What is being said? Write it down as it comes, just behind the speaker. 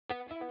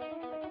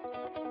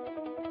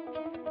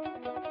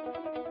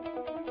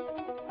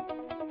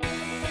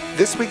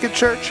This week at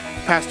church,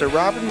 Pastor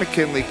Robin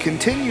McKinley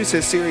continues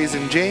his series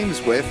in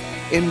James with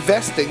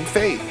Investing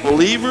Faith.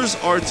 Believers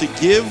are to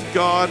give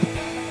God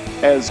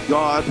as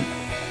God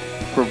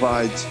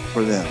provides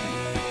for them.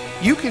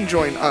 You can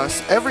join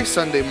us every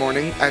Sunday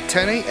morning at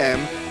 10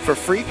 a.m. for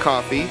free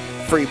coffee,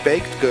 free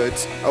baked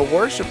goods, a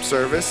worship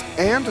service,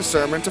 and a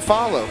sermon to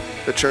follow.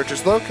 The church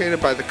is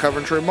located by the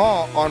Coventry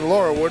Mall on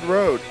Laurelwood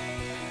Road.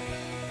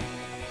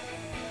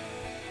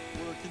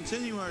 We'll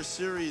continue our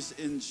series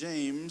in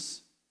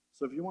James.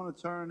 So if you want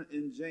to turn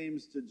in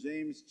James to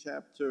James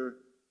chapter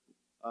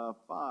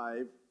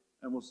 5,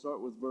 and we'll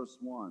start with verse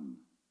 1.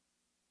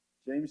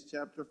 James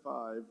chapter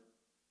 5,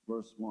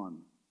 verse 1.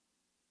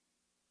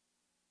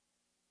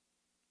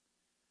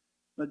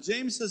 Now,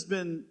 James has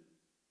been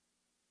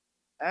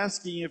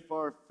asking if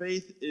our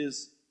faith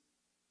is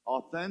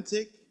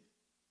authentic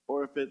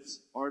or if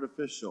it's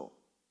artificial.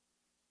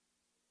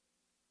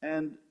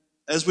 And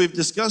as we've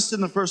discussed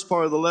in the first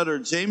part of the letter,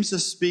 James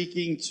is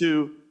speaking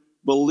to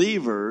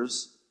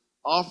believers,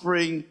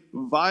 offering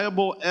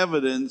viable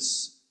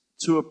evidence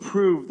to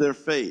approve their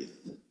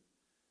faith.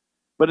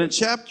 But in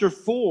chapter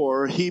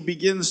 4, he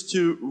begins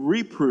to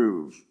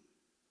reprove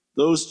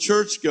those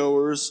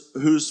churchgoers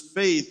whose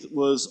faith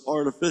was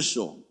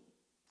artificial.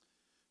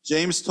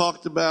 James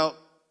talked about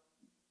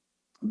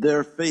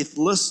their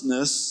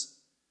faithlessness,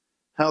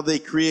 how they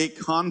create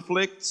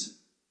conflict,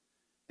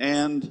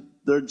 and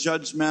they're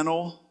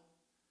judgmental,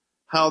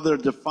 how they're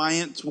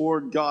defiant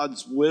toward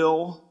God's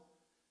will.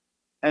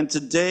 And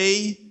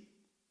today,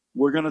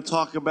 we're going to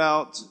talk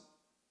about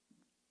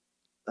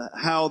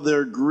how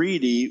they're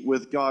greedy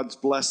with God's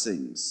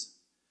blessings.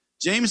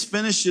 James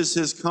finishes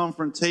his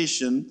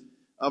confrontation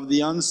of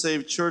the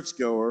unsaved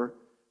churchgoer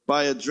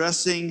by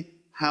addressing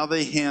how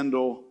they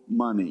handle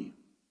money.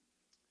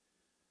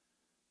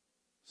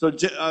 So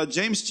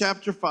James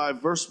chapter 5,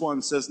 verse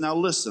 1 says, "Now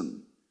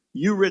listen,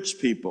 you rich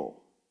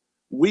people,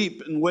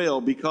 weep and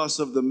wail because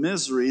of the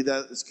misery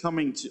that is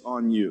coming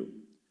on you.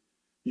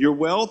 Your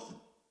wealth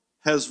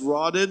has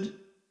rotted,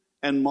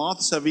 and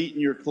moths have eaten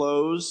your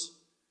clothes.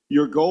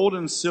 Your gold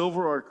and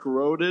silver are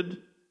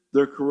corroded.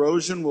 Their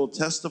corrosion will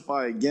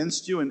testify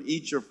against you and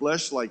eat your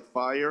flesh like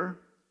fire.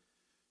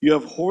 You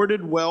have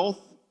hoarded wealth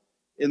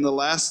in the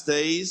last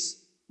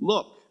days.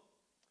 Look,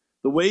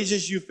 the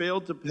wages you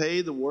failed to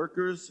pay the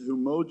workers who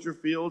mowed your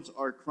fields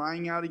are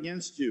crying out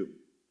against you.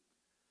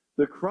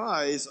 The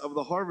cries of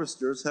the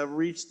harvesters have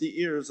reached the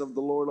ears of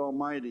the Lord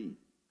Almighty.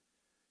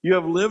 You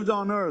have lived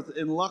on earth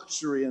in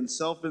luxury and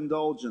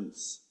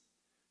self-indulgence.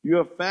 You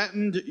have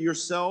fattened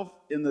yourself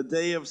in the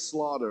day of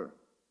slaughter.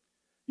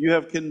 You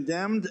have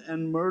condemned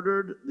and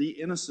murdered the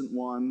innocent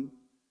one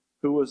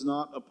who was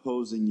not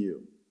opposing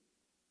you."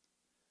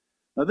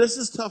 Now, this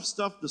is tough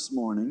stuff this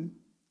morning,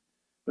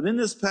 but in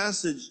this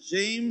passage,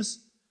 James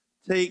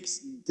takes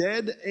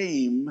dead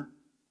aim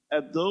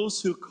at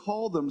those who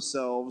call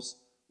themselves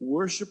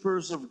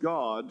worshipers of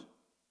God,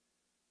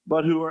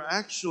 but who are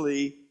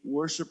actually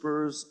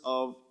worshipers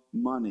of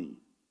money.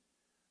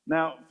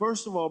 Now,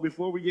 first of all,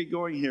 before we get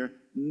going here,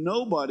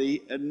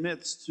 nobody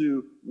admits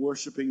to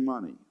worshiping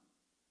money,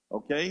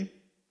 okay?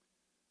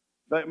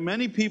 But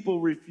many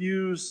people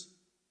refuse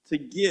to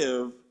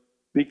give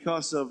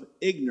because of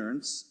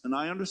ignorance, and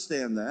I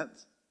understand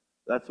that.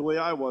 That's the way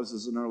I was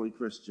as an early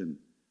Christian.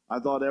 I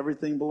thought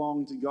everything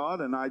belonged to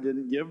God, and I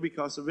didn't give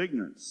because of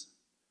ignorance.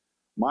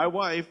 My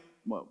wife,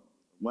 well,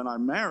 when I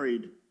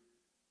married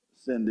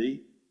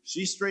Cindy,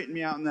 she straightened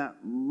me out in that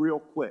real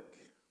quick.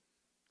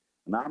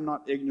 And I'm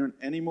not ignorant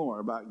anymore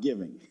about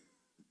giving.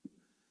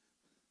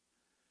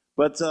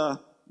 But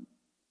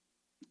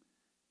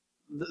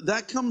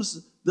that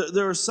comes,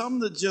 there are some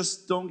that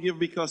just don't give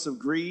because of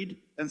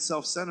greed and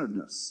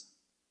self-centeredness.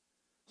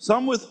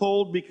 Some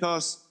withhold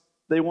because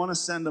they want to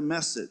send a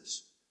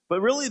message.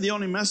 But really the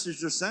only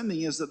message they're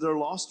sending is that they're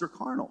lost or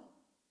carnal.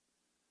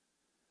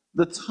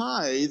 The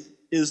tithe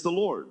is the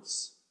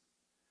Lord's.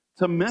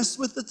 To mess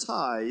with the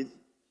tithe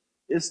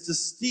is to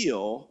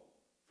steal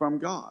from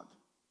God.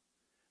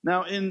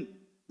 Now, in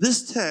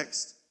this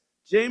text,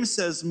 James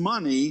says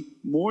money,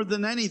 more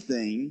than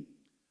anything,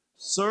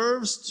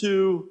 serves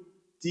to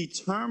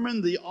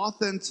determine the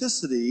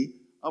authenticity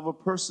of a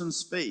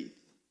person's faith.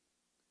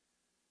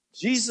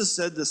 Jesus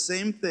said the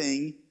same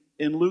thing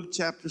in Luke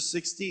chapter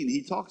 16.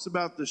 He talks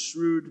about the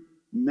shrewd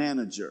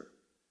manager.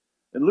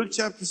 In Luke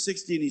chapter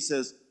 16, he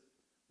says,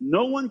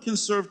 "No one can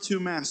serve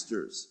two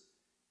masters.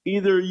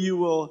 Either you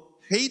will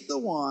hate the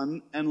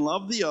one and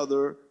love the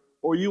other,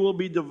 or you will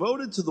be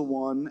devoted to the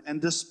one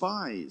and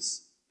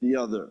despise the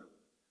other.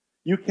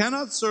 You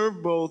cannot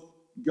serve both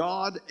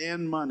God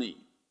and money."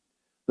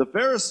 The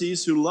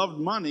Pharisees who loved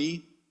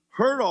money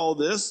heard all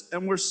this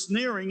and were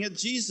sneering at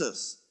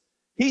Jesus.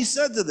 He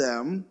said to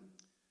them,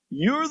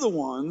 "You're the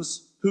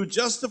ones who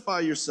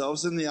justify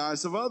yourselves in the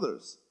eyes of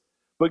others,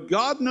 but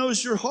God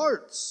knows your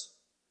hearts.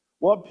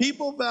 What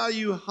people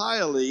value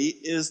highly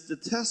is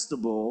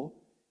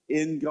detestable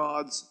in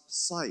God's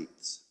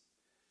sight."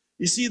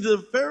 You see, the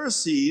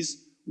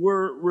Pharisees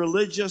were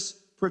religious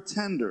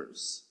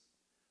pretenders.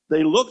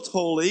 They looked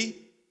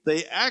holy,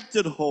 they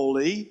acted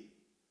holy,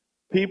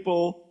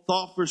 People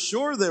thought for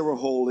sure they were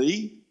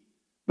holy,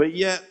 but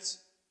yet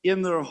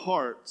in their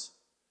heart,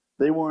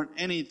 they weren't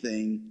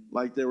anything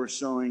like they were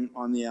showing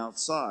on the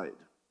outside.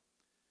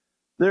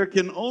 There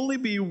can only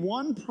be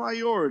one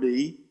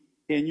priority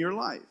in your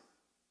life,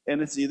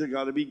 and it's either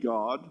got to be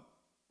God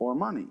or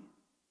money.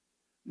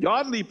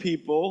 Godly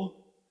people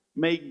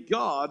make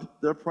God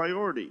their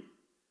priority.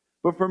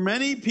 But for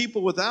many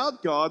people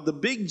without God, the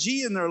big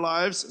G in their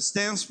lives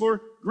stands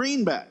for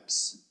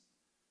greenbacks.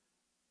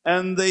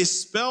 And they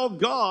spell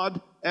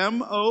God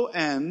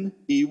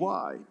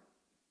M-O-N-E-Y.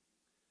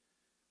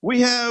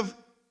 We have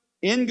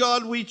 "In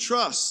God We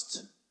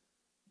Trust,"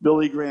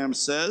 Billy Graham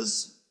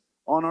says,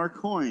 on our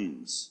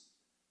coins,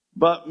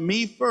 but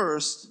 "Me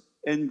first"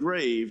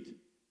 engraved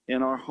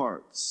in our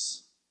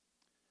hearts.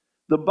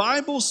 The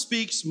Bible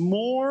speaks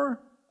more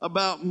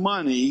about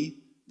money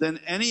than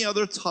any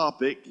other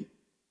topic,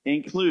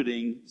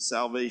 including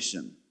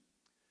salvation.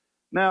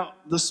 Now,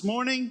 this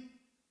morning,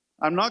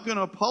 I'm not going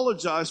to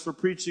apologize for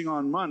preaching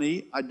on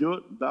money. I do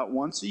it about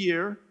once a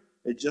year.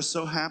 It just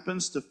so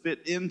happens to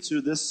fit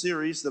into this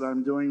series that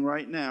I'm doing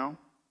right now.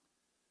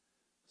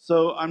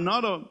 So I'm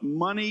not a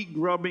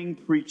money-grubbing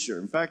preacher.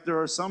 In fact, there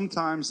are some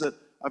times that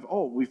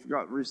we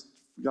forgot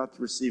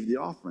to receive the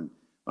offering.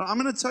 But I'm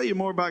going to tell you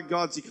more about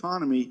God's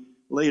economy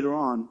later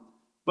on.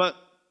 But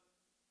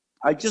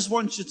I just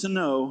want you to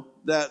know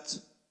that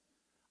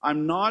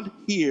I'm not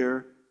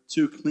here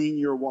to clean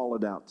your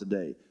wallet out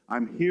today.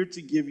 I'm here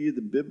to give you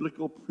the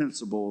biblical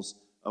principles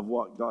of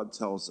what God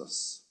tells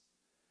us.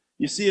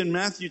 You see, in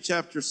Matthew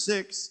chapter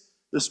 6,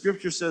 the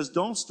scripture says,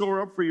 "Don't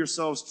store up for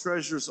yourselves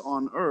treasures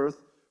on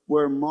earth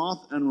where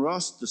moth and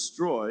rust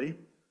destroy,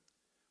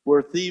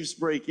 where thieves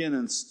break in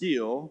and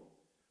steal.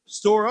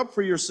 Store up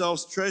for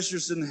yourselves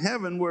treasures in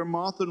heaven where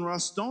moth and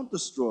rust don't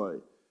destroy,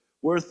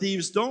 where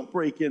thieves don't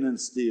break in and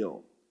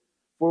steal.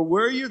 For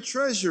where your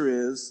treasure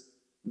is,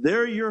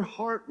 there your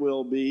heart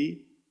will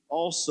be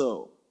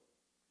also."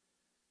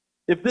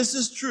 If this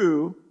is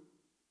true,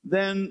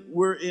 then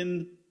we're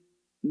in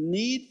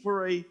need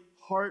for a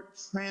heart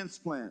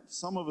transplant.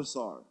 Some of us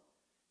are.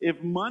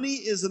 If money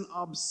is an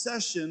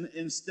obsession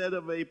instead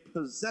of a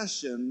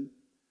possession,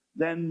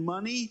 then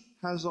money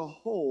has a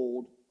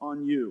hold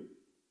on you.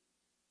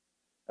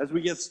 As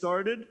we get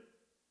started,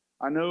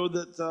 I know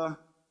that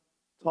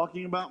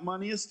talking about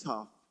money is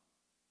tough,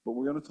 but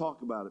we're going to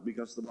talk about it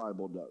because the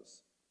Bible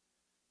does.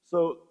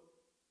 So,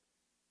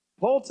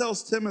 Paul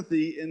tells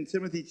Timothy in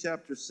Timothy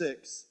chapter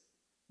 6,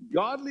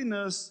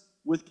 "Godliness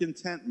with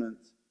contentment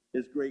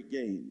is great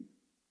gain.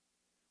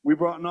 We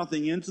brought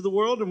nothing into the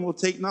world and will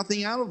take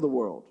nothing out of the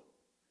world.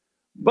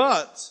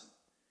 But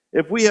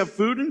if we have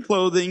food and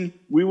clothing,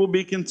 we will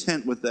be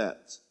content with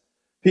that.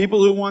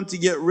 People who want to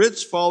get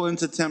rich fall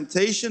into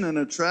temptation and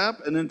a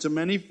trap and into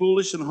many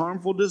foolish and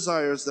harmful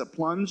desires that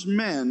plunge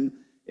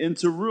men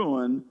into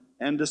ruin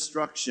and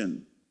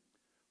destruction.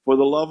 For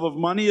the love of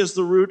money is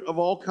the root of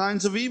all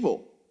kinds of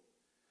evil.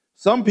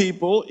 Some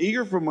people,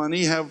 eager for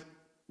money, have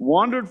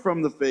wandered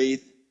from the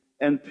faith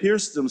and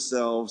pierced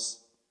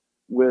themselves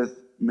with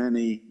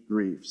many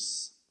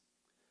griefs."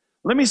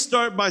 Let me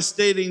start by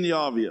stating the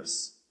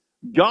obvious.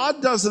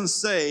 God doesn't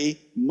say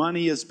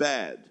money is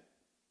bad.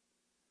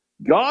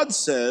 God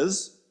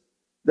says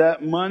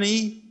that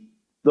money,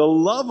 the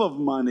love of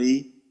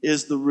money,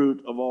 is the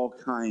root of all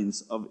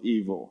kinds of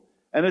evil.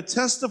 And it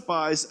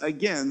testifies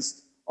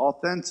against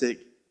authentic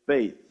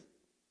faith.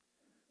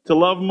 To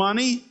love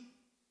money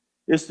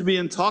is to be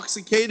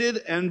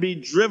intoxicated and be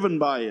driven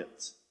by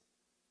it.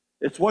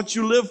 It's what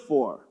you live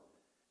for.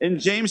 In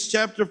James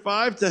chapter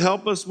 5, to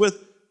help us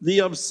with the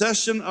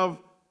obsession of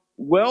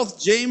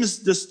wealth, James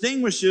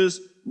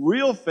distinguishes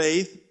real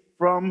faith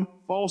from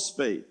false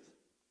faith.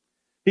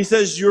 He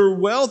says, "Your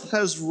wealth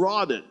has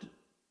rotted.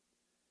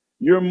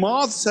 Your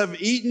moths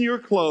have eaten your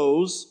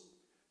clothes.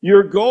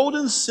 Your gold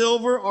and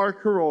silver are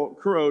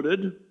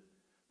corroded.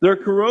 Their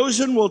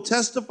corrosion will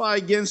testify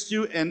against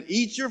you and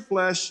eat your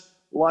flesh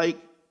like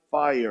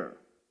fire.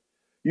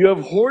 You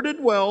have hoarded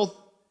wealth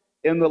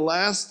in the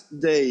last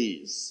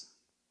days."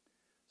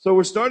 So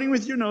we're starting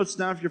with your notes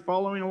now, if you're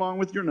following along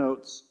with your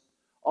notes.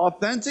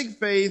 Authentic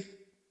faith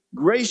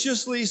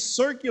graciously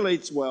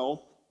circulates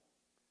wealth.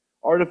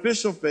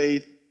 Artificial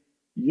faith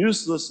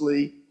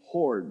uselessly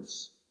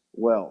hoards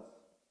wealth.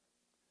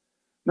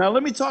 Now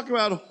let me talk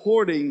about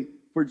hoarding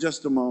for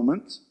just a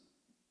moment.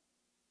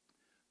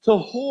 To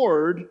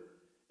hoard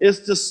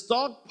is to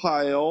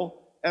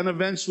stockpile and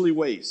eventually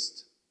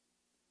waste.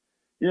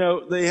 You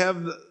know, they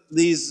have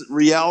these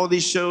reality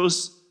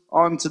shows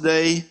on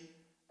today,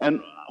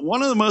 and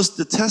one of the most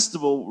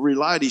detestable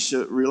whatever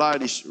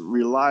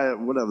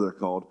they're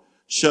called,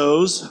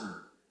 shows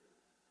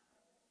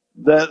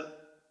that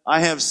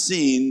I have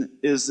seen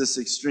is this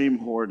extreme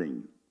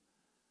hoarding.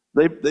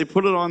 They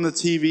put it on the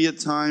TV at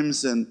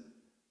times, and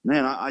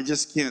man, I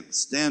just can't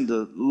stand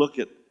to look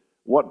at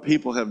what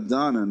people have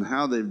done and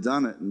how they've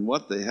done it and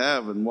what they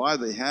have and why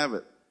they have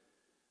it.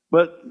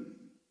 But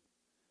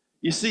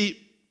you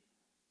see,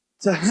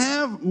 to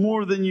have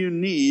more than you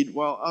need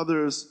while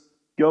others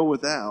go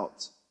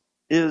without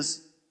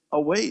is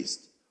a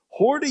waste.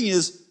 Hoarding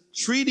is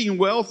treating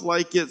wealth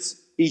like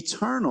it's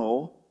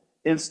eternal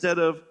instead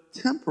of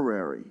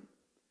temporary.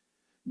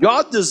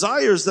 God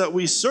desires that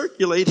we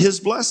circulate his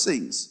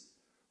blessings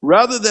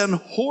rather than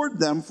hoard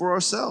them for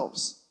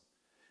ourselves.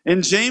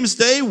 In James'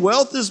 day,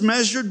 wealth is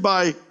measured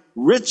by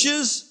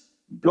riches,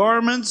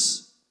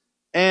 garments,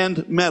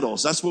 and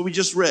metals. That's what we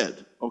just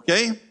read,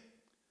 okay?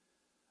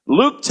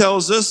 Luke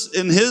tells us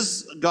in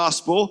his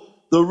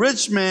gospel, the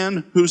rich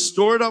man who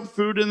stored up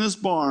food in his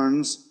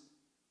barns,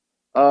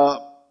 the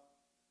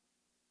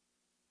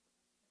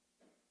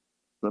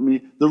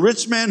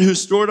rich man who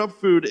stored up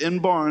food in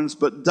barns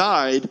but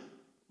died.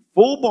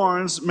 Full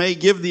barns may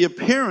give the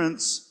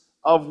appearance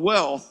of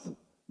wealth,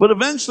 but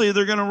eventually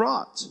they're going to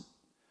rot.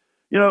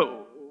 You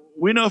know,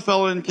 we know a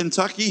fellow in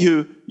Kentucky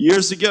who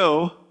years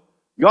ago,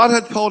 God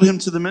had called him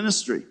to the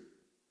ministry.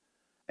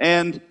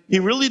 And he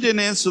really didn't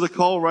answer the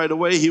call right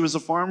away. He was a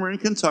farmer in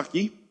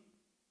Kentucky.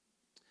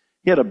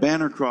 He had a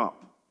banner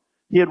crop.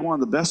 He had one of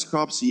the best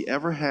crops he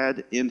ever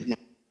had in his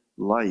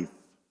life.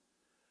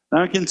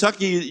 Now in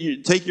Kentucky,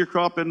 you take your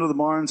crop into the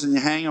barns and you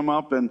hang them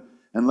up and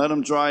let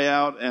them dry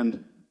out.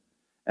 And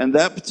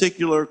that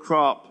particular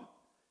crop,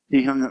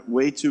 he hung it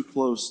way too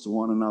close to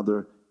one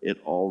another. It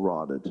all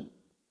rotted.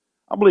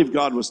 I believe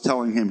God was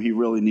telling him he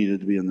really needed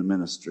to be in the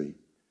ministry.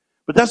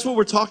 But that's what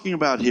we're talking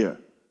about here.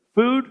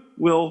 Food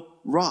will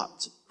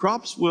rot.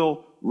 Crops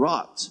will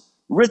rot.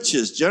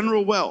 Riches,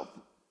 general wealth.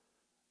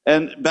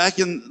 And back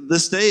in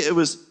this day, it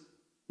was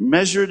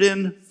measured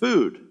in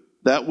food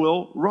that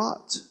will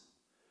rot.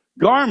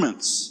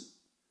 Garments,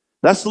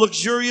 that's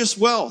luxurious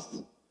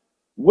wealth.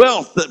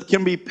 Wealth that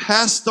can be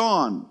passed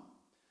on.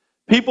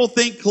 People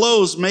think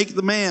clothes make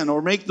the man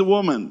or make the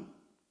woman.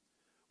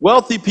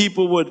 Wealthy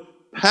people would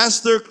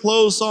pass their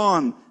clothes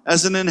on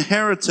as an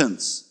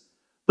inheritance.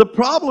 The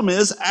problem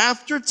is,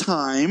 after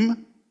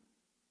time,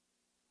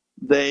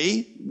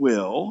 they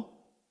will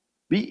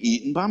be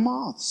eaten by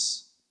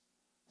moths.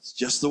 It's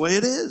just the way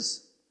it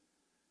is.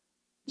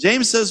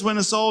 James says when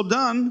it's all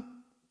done,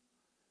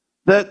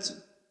 that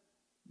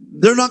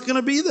they're not going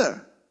to be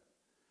there.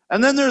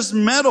 And then there's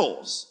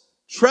metals,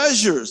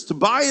 treasures to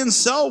buy and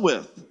sell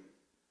with.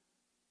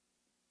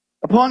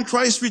 Upon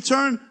Christ's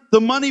return,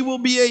 the money will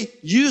be a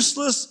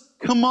useless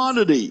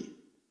commodity.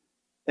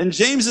 And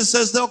James, it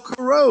says they'll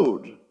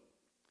corrode.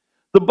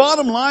 The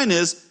bottom line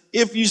is,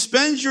 if you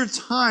spend your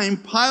time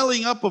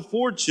piling up a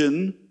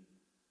fortune,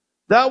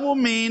 that will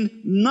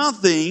mean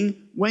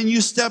nothing when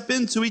you step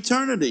into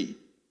eternity.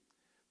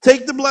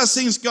 Take the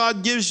blessings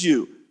God gives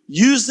you.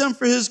 Use them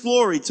for his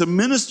glory to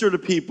minister to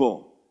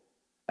people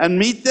and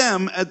meet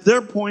them at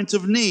their point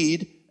of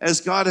need as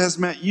God has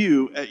met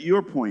you at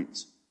your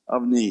point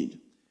of need.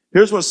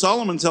 Here's what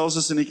Solomon tells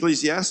us in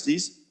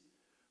Ecclesiastes.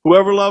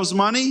 Whoever loves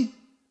money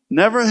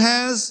never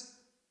has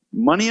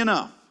money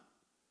enough.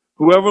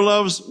 Whoever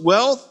loves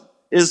wealth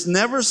is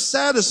never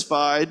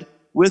satisfied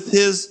with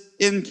his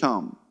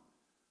income.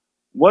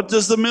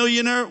 What's the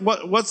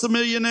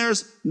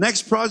millionaire's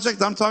next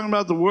project? I'm talking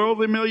about the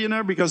worldly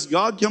millionaire, because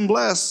God can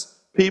bless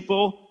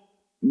people,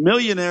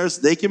 millionaires.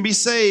 They can be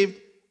saved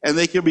and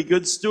they can be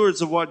good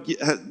stewards of what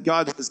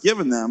God has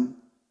given them.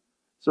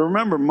 So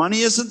remember, money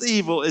isn't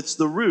evil. It's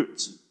the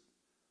root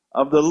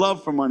of the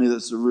love for money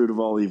that's the root of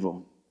all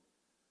evil.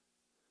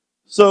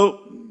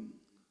 So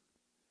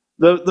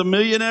the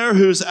millionaire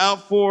who's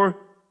out for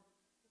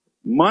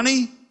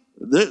money,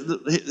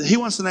 he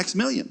wants the next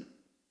million.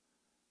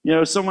 You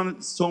know,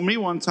 someone told me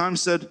one time,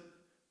 said,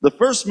 the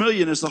first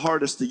million is the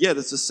hardest to get.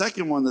 It's the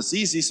second one that's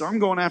easy, so I'm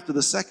going after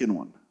the second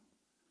one.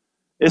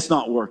 It's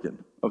not working,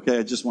 okay?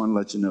 I just want to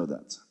let you know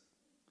that.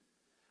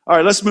 All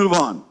right, let's move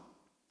on.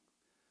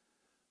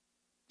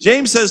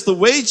 James says, the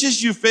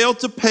wages you failed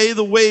to pay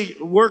the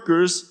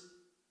workers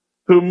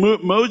who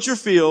mowed your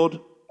field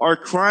are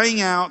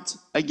crying out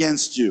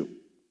against you.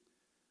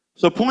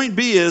 So point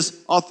B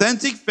is,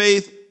 authentic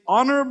faith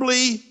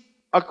honorably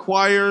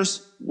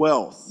acquires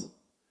wealth.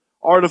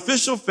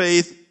 Artificial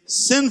faith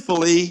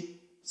sinfully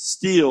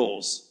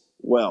steals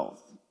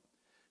wealth.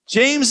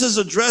 James is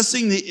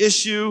addressing the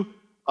issue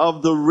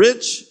of the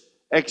rich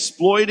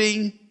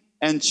exploiting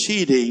and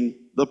cheating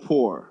the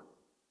poor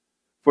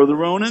for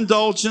their own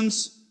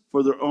indulgence,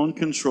 for their own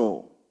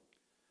control.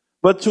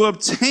 But to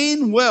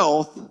obtain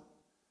wealth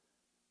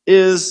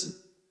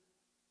is,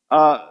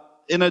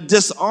 in a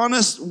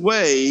dishonest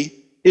way,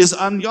 is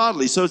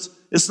ungodly. So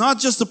it's not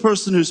just the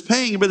person who's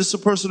paying, but it's the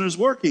person who's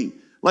working.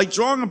 Like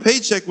drawing a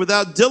paycheck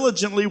without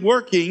diligently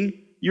working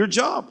your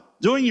job,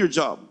 doing your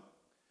job.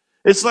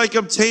 It's like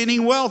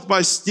obtaining wealth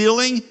by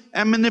stealing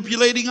and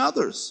manipulating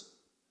others.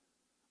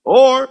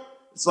 Or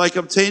it's like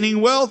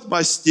obtaining wealth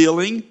by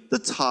stealing the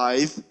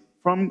tithe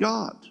from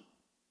God.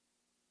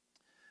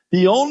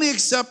 The only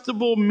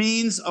acceptable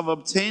means of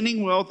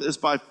obtaining wealth is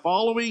by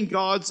following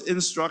God's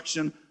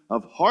instruction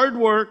of hard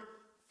work,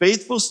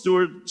 faithful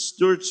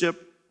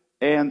stewardship,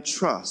 and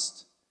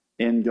trust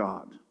in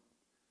God.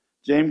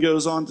 James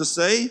goes on to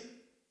say,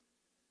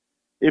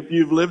 if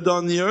you've lived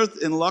on the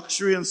earth in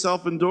luxury and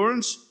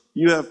self-endurance,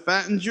 you have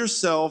fattened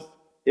yourself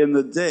in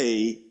the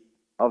day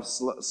of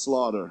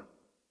slaughter.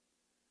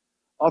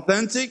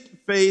 Authentic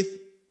faith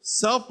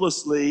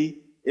selflessly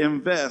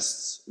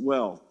invests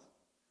wealth.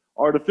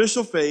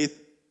 Artificial faith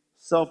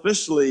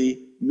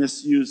selfishly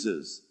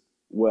misuses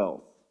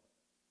wealth.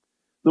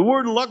 The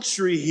word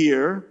luxury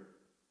here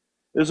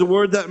is a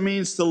word that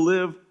means to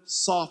live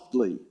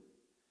softly.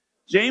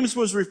 James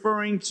was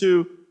referring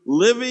to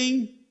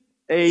living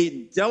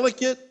a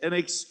delicate and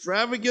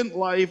extravagant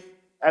life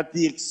at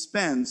the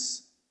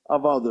expense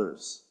of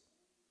others.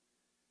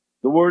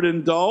 The word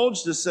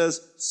indulged, it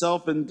says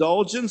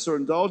self-indulgence or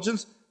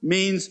indulgence,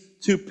 means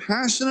to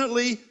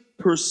passionately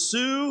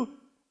pursue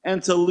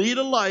and to lead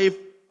a life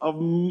of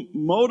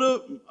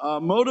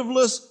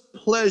motiveless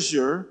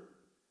pleasure,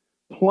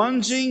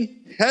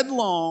 plunging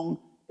headlong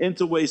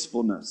into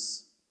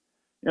wastefulness.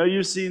 You know,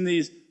 you've seen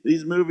these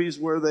movies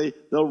where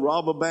they'll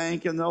rob a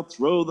bank and they'll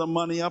throw the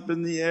money up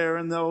in the air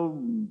and they'll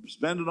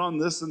spend it on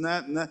this and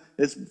that and that.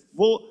 It's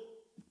full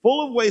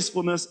of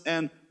wastefulness,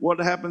 and what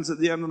happens at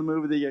the end of the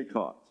movie, they get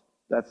caught.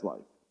 That's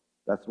life.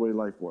 That's the way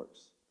life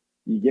works.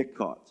 You get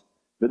caught.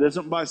 If it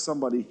isn't by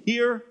somebody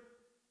here,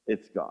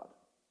 it's God.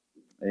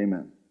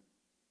 Amen.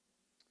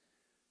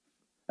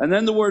 And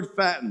then the word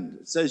fattened.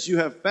 It says, you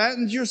have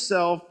fattened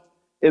yourself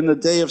in the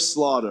day of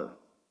slaughter.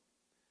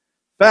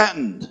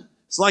 Fattened.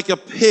 It's like a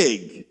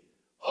pig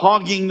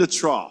hogging the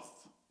trough.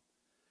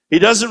 He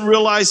doesn't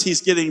realize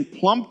he's getting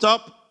plumped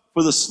up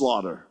for the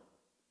slaughter.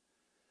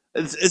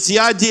 It's the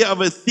idea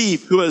of a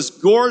thief who has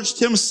gorged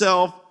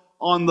himself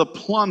on the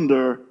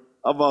plunder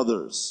of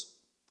others.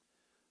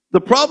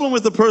 The problem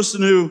with the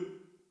person who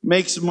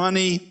makes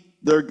money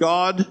their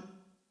God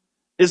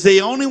is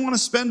they only want to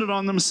spend it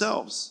on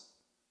themselves.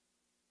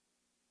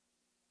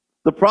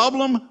 The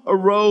problem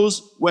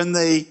arose when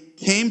they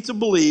came to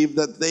believe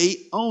that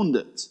they owned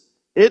it.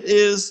 It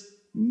is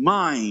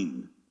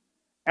mine,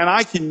 and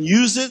I can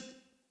use it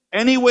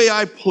any way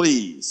I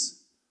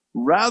please,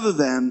 rather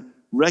than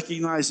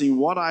recognizing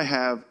what I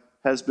have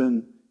has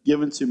been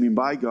given to me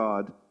by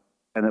God,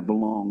 and it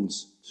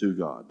belongs to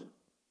God.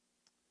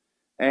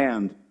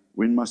 And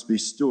we must be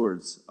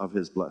stewards of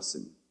his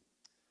blessing.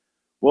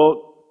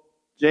 Well,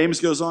 James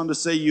goes on to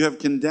say, you have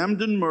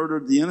condemned and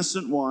murdered the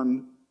innocent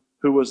one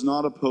who was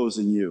not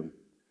opposing you.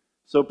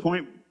 So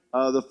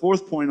the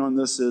fourth point on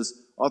this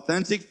is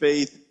authentic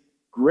faith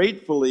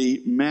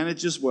gratefully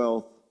manages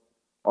wealth.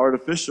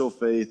 Artificial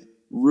faith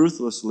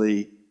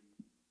ruthlessly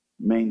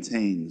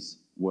maintains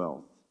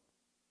wealth.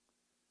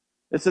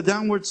 It's a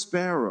downward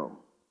spiral,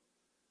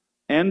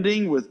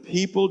 ending with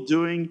people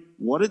doing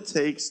what it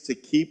takes to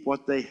keep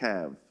what they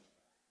have.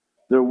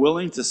 They're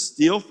willing to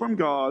steal from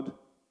God,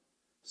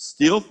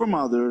 steal from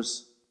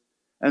others,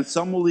 and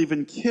some will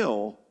even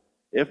kill,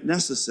 if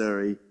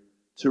necessary,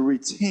 to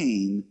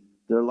retain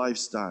their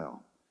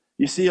lifestyle.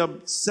 You see,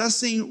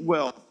 obsessing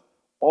wealth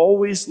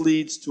always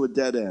leads to a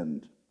dead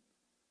end.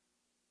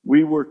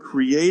 We were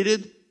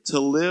created to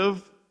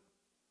live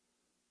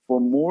for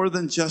more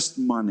than just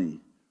money.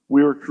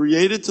 We were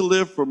created to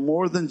live for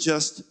more than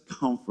just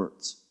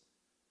comfort.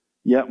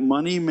 Yet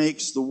money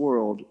makes the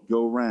world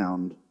go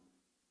round,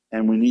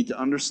 and we need to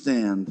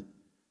understand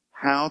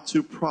how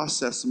to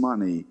process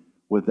money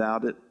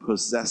without it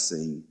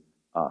possessing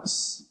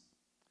us.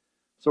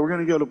 So we're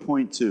going to go to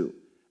point 2.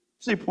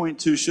 Say point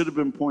 2 should have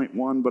been point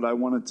 1, but I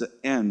wanted to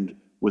end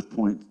with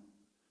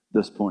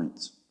this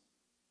point.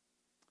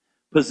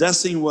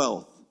 Possessing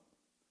wealth.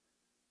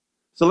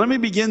 So let me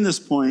begin this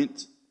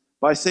point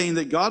by saying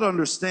that God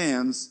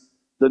understands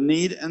the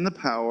need and the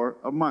power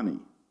of money.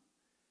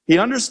 He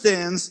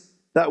understands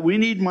that we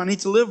need money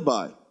to live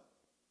by.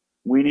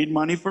 We need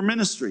money for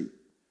ministry.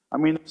 I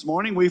mean, this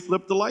morning we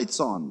flipped the lights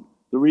on.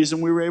 The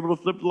reason we were able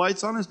to flip the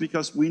lights on is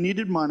because we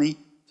needed money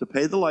to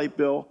pay the light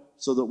bill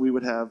so that we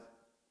would have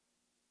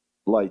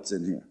lights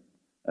in here.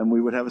 And we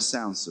would have a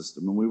sound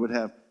system. And we would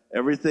have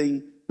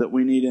everything that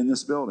we need in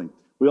this building.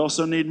 We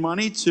also need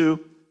money to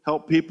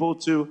help people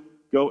to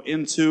go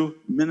into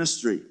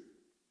ministry,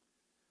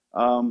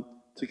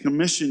 to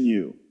commission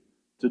you,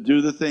 to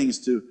do the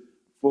things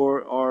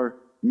for our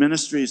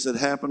ministries that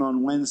happen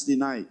on Wednesday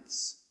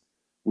nights.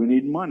 We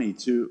need money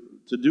to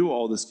do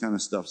all this kind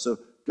of stuff. So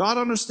God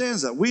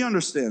understands that. We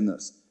understand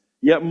this.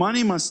 Yet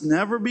money must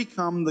never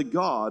become the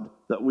God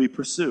that we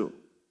pursue.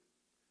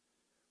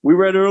 We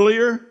read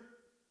earlier,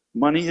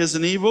 money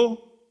isn't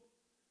evil.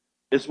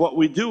 It's what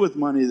we do with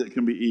money that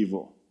can be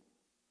evil.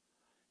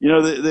 You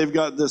know, they've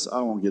got this.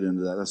 I won't get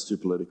into that. That's too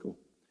political.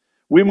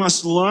 We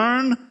must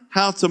learn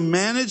how to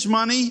manage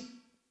money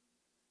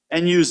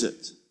and use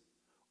it,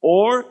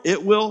 or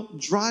it will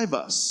drive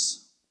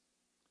us.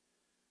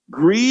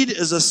 Greed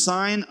is a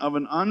sign of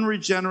an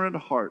unregenerate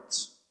heart,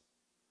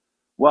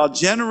 while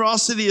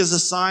generosity is a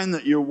sign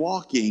that you're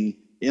walking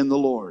in the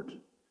Lord.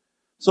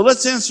 So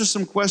let's answer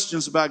some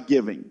questions about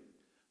giving.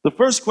 The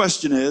first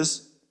question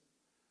is,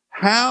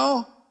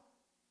 how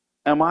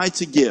am I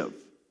to give?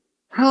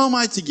 How am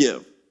I to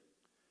give?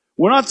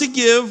 We're not to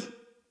give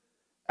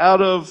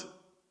out of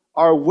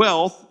our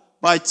wealth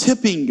by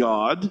tipping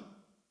God,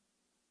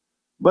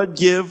 but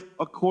give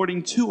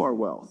according to our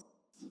wealth.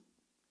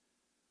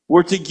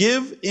 We're to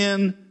give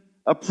in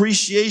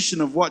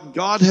appreciation of what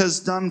God has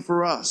done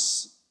for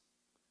us.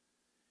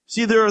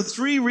 See, there are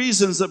three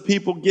reasons that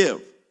people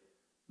give.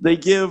 They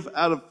give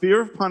out of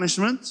fear of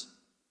punishment,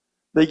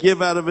 they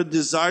give out of a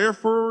desire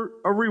for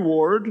a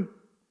reward,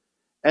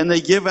 and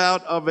they give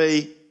out of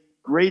a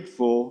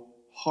grateful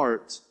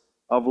heart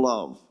of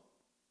love.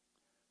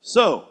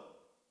 So,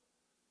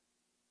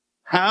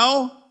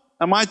 how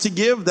am I to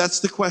give?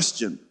 That's the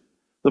question.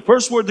 The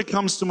first word that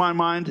comes to my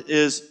mind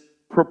is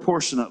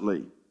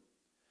proportionately.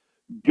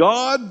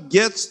 God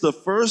gets the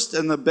first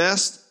and the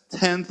best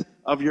tenth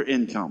of your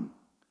income.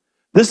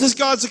 This is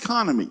God's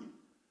economy.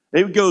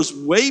 It goes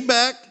way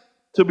back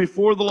to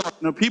before the law.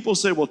 Now, people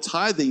say, well,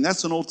 tithing,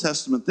 that's an Old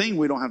Testament thing.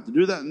 We don't have to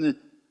do that. And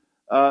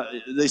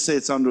they say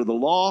it's under the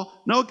law.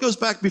 No, it goes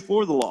back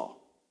before the law.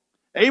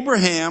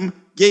 Abraham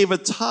gave a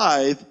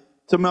tithe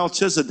to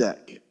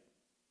Melchizedek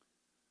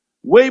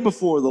way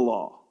before the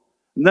law.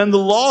 And then the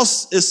law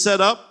is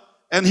set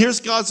up, and here's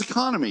God's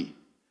economy.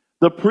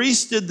 The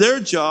priests did their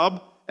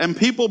job, and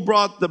people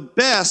brought the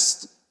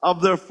best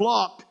of their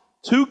flock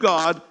to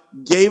God,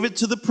 gave it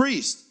to the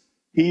priest.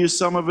 He used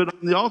some of it on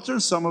the altar,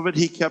 some of it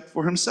he kept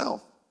for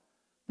himself.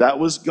 That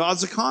was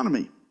God's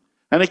economy.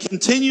 And it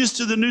continues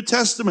to the New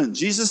Testament.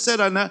 Jesus said,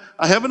 I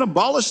haven't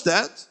abolished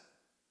that.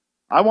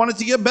 I want it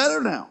to get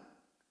better now.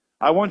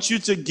 I want you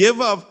to give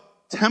of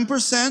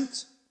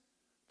 10%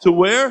 to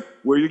where?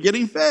 Where you're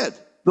getting fed,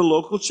 the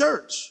local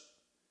church.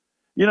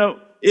 You know,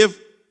 if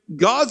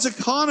God's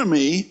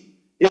economy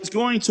is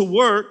going to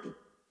work,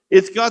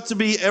 it's got to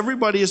be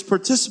everybody is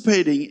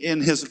participating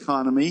in his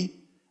economy.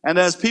 And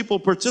as people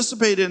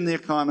participate in the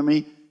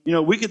economy, you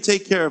know, we could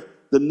take care of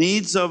the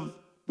needs of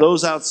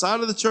those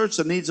outside of the church,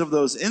 the needs of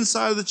those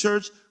inside of the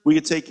church. We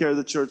could take care of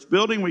the church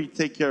building. We could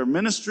take care of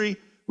ministry.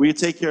 We could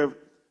take care of,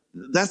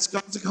 that's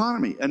God's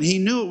economy. And he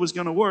knew it was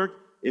going to work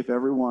if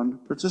everyone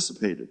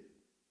participated.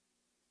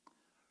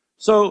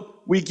 So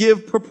we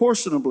give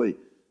proportionably.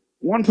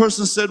 One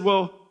person said,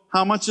 well,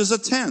 how much is a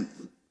tenth?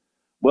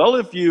 Well,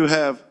 if you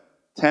have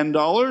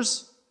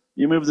 $10,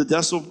 you move the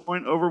decimal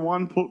point over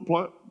one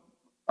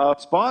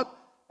spot,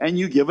 and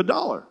you give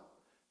 $1.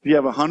 If you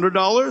have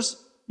 $100,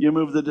 you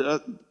move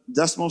the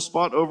decimal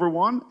spot over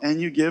one,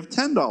 and you give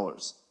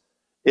 $10.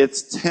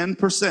 It's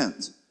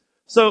 10%.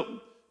 So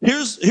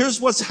here's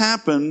what's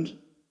happened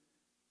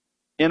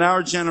in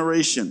our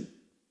generation.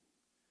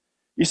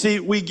 You see,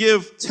 we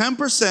give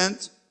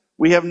 10%,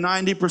 we have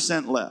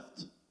 90%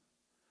 left.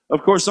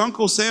 Of course,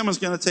 Uncle Sam is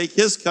going to take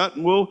his cut,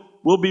 and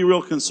we'll be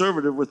real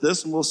conservative with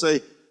this, and we'll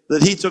say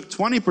that he took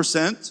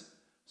 20%,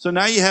 so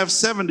now you have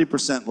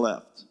 70%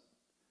 left.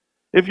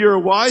 If you're a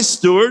wise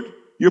steward,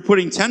 you're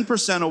putting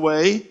 10%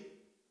 away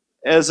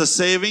as a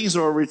savings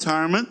or a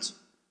retirement,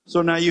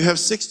 so now you have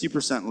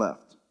 60%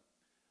 left.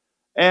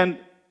 And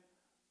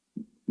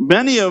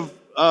many of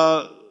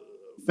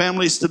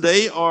families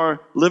today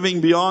are living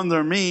beyond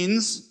their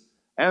means,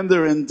 and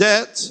they're in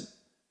debt,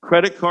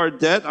 credit card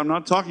debt. I'm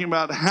not talking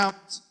about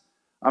house.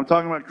 I'm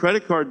talking about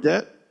credit card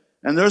debt.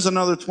 And there's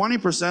another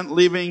 20%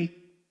 leaving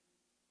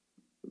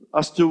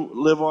us to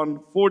live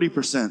on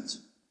 40%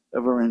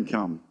 of our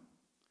income.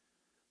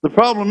 The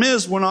problem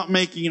is we're not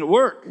making it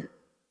work.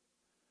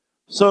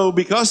 So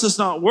because it's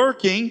not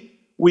working,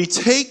 we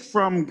take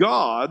from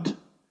God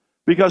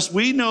because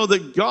we know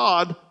that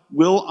God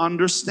will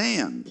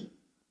understand.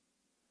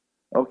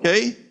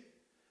 Okay?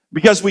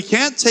 Because we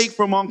can't take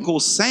from Uncle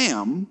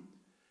Sam.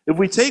 If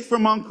we take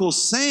from Uncle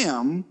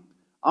Sam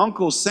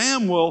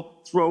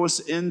will throw us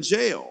in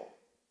jail.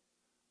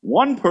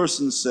 One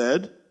person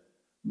said,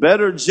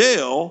 better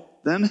jail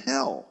than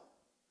hell.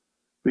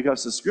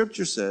 Because the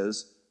scripture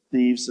says,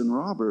 thieves and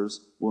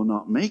robbers will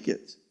not make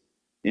it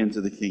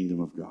into the kingdom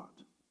of God.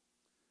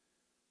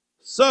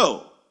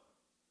 So,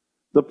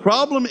 the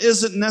problem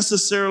isn't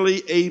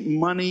necessarily a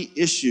money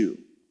issue.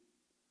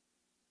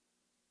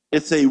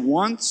 It's a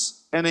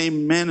wants and a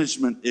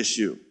management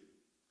issue.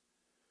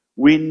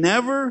 We have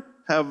never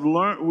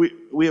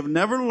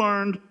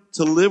learned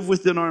to live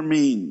within our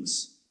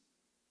means.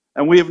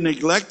 And we have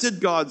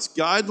neglected God's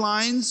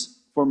guidelines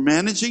for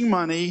managing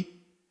money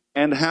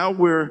and how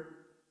we're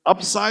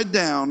upside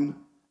down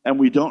and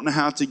we don't know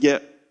how to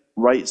get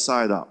right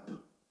side up.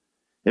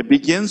 It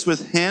begins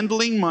with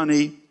handling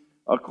money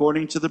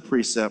according to the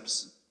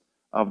precepts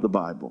of the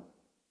Bible.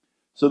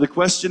 So the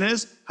question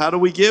is, how do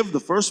we give? The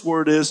first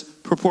word is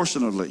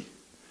proportionately.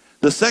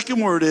 The second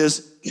word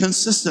is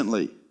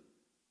consistently.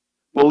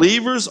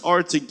 Believers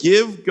are to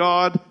give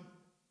God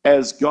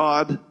as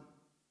God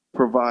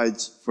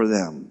provides for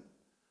them.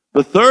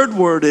 The third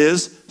word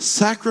is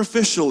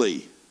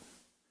sacrificially,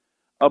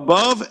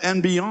 above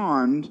and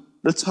beyond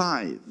the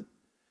tithe.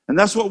 And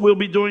that's what we'll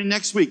be doing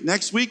next week.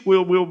 Next week,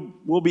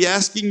 we'll be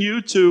asking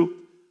you to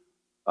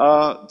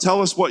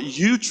tell us what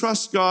you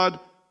trust God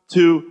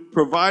to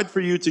provide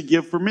for you to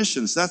give for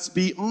missions. That's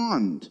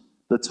beyond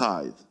the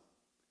tithe.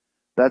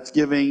 That's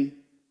giving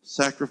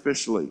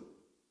sacrificially.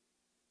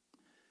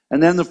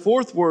 And then the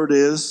fourth word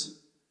is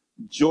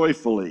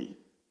joyfully.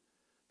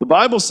 The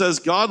Bible says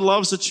God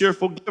loves a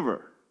cheerful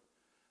giver.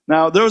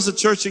 Now, there was a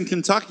church in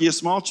Kentucky, a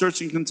small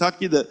church in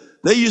Kentucky, that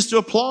they used to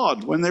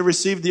applaud when they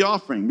received the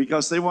offering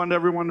because they wanted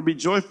everyone to be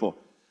joyful.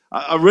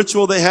 A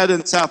ritual they had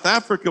in South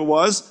Africa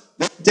was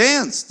they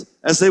danced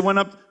as they went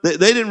up. They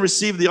didn't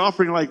receive the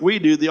offering like we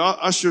do. The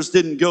ushers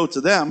didn't go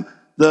to them.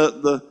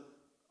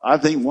 I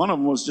think one of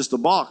them was just a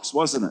box,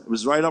 wasn't it? It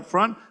was right up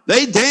front.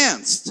 They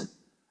danced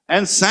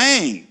and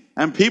sang,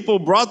 and people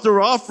brought their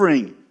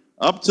offering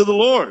up to the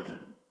Lord,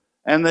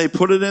 and they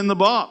put it in the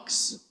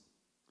box.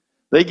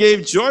 They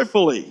gave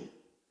joyfully.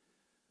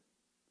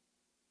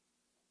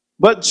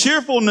 But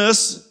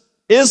cheerfulness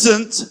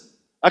isn't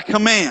a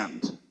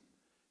command.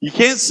 You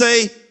can't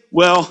say,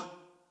 well,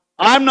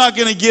 I'm not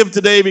going to give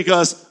today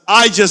because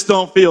I just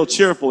don't feel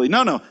cheerfully.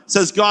 No. It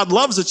says God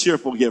loves a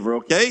cheerful giver,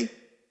 okay?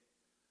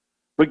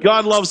 But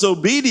God loves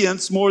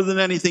obedience more than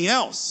anything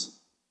else.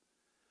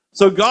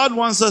 So God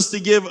wants us to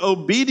give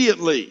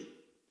obediently.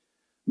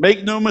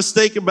 Make no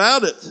mistake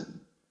about it.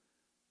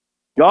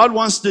 God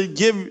wants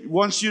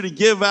you to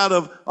give out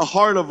of a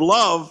heart of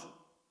love.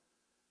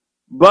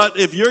 But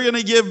if you're going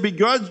to give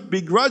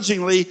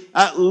begrudgingly,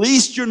 at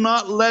least you're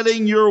not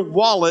letting your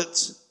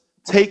wallet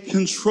take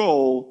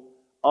control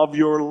of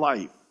your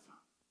life.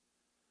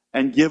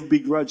 And give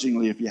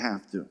begrudgingly if you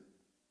have to.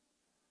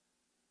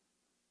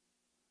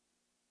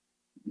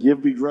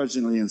 Give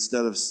begrudgingly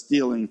instead of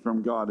stealing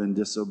from God in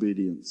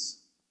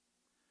disobedience.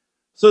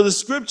 So the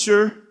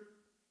scripture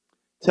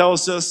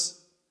tells us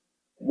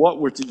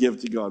what we're to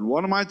give to God.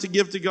 What am I to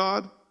give to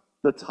God?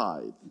 The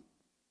tithe.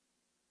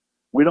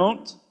 We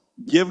don't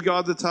give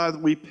God the tithe,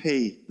 we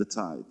pay the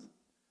tithe.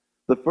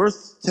 The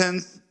first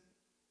tenth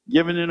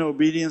given in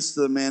obedience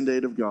to the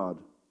mandate of God.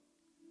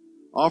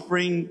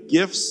 Offering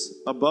gifts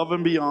above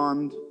and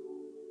beyond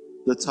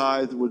the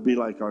tithe would be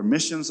like our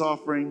missions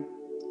offering.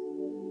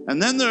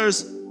 And then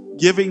there's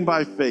giving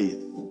by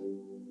faith.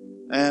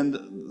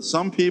 And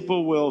some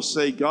people will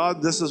say,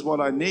 God, this is what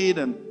I need,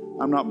 and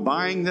I'm not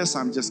buying this.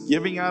 I'm just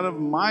giving out of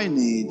my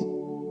need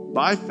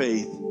by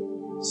faith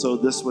so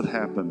this would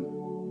happen.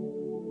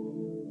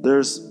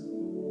 There's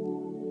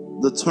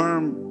the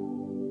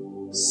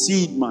term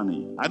seed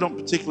money. I don't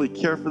particularly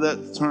care for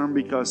that term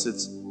because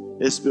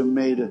it's been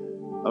made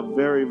a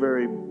very,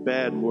 very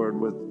bad word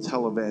with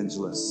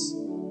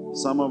televangelists.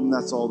 Some of them,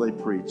 that's all they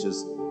preach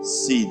is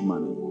seed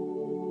money.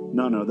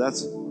 No,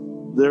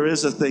 there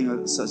is a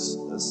thing such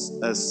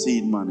as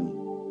seed money,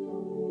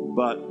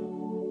 but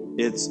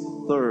it's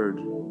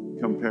third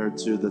compared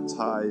to the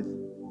tithe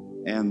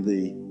and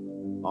the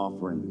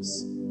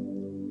offerings.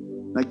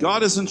 Now,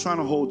 God isn't trying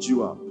to hold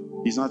you up.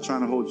 He's not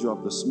trying to hold you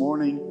up this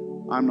morning.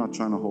 I'm not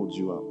trying to hold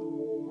you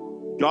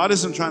up. God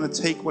isn't trying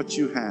to take what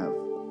you have.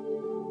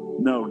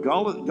 No,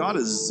 God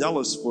is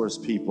zealous for his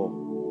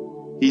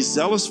people. He's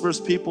zealous for his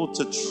people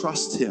to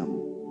trust him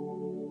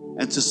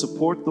and to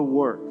support the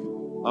work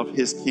of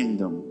his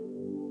kingdom.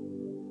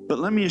 But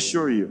let me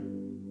assure you,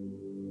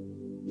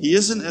 he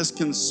isn't as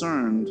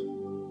concerned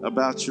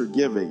about your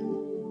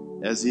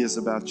giving as he is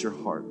about your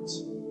heart.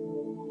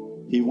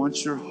 He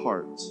wants your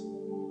heart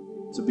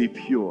to be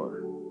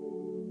pure.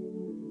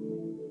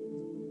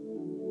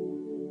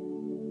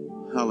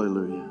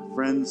 Hallelujah.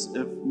 Friends,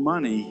 if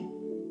money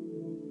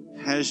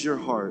has your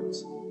heart,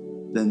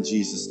 then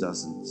Jesus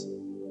doesn't.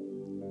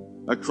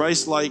 A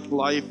Christ-like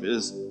life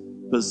is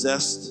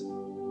possessed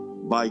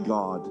by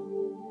God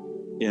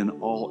in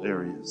all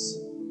areas,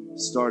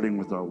 starting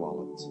with our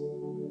wallet.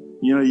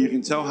 You know, you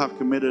can tell how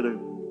committed a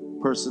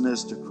person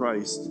is to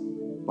Christ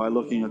by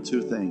looking at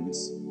two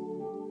things: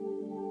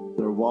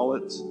 their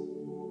wallet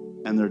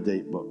and their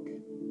date book,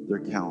 their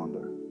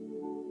calendar.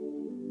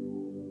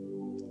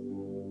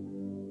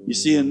 You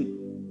see, in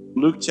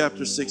Luke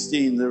chapter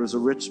 16, there was a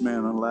rich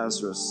man and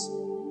Lazarus.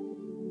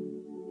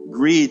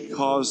 Greed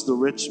caused the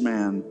rich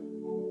man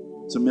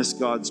to miss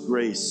God's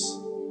grace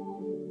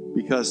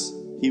because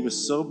he was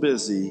so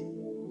busy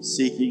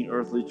seeking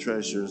earthly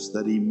treasures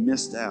that he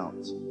missed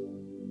out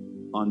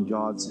on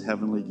God's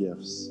heavenly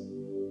gifts.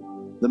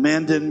 The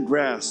man didn't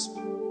grasp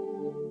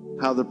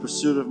how the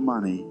pursuit of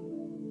money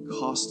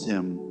cost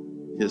him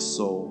his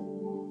soul.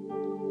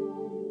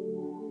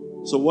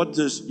 So what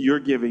does your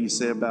giving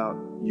say about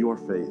your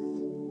faith?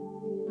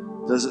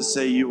 Does it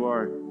say you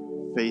are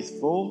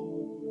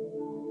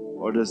faithful,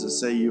 or does it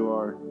say you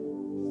are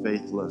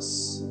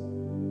faithless?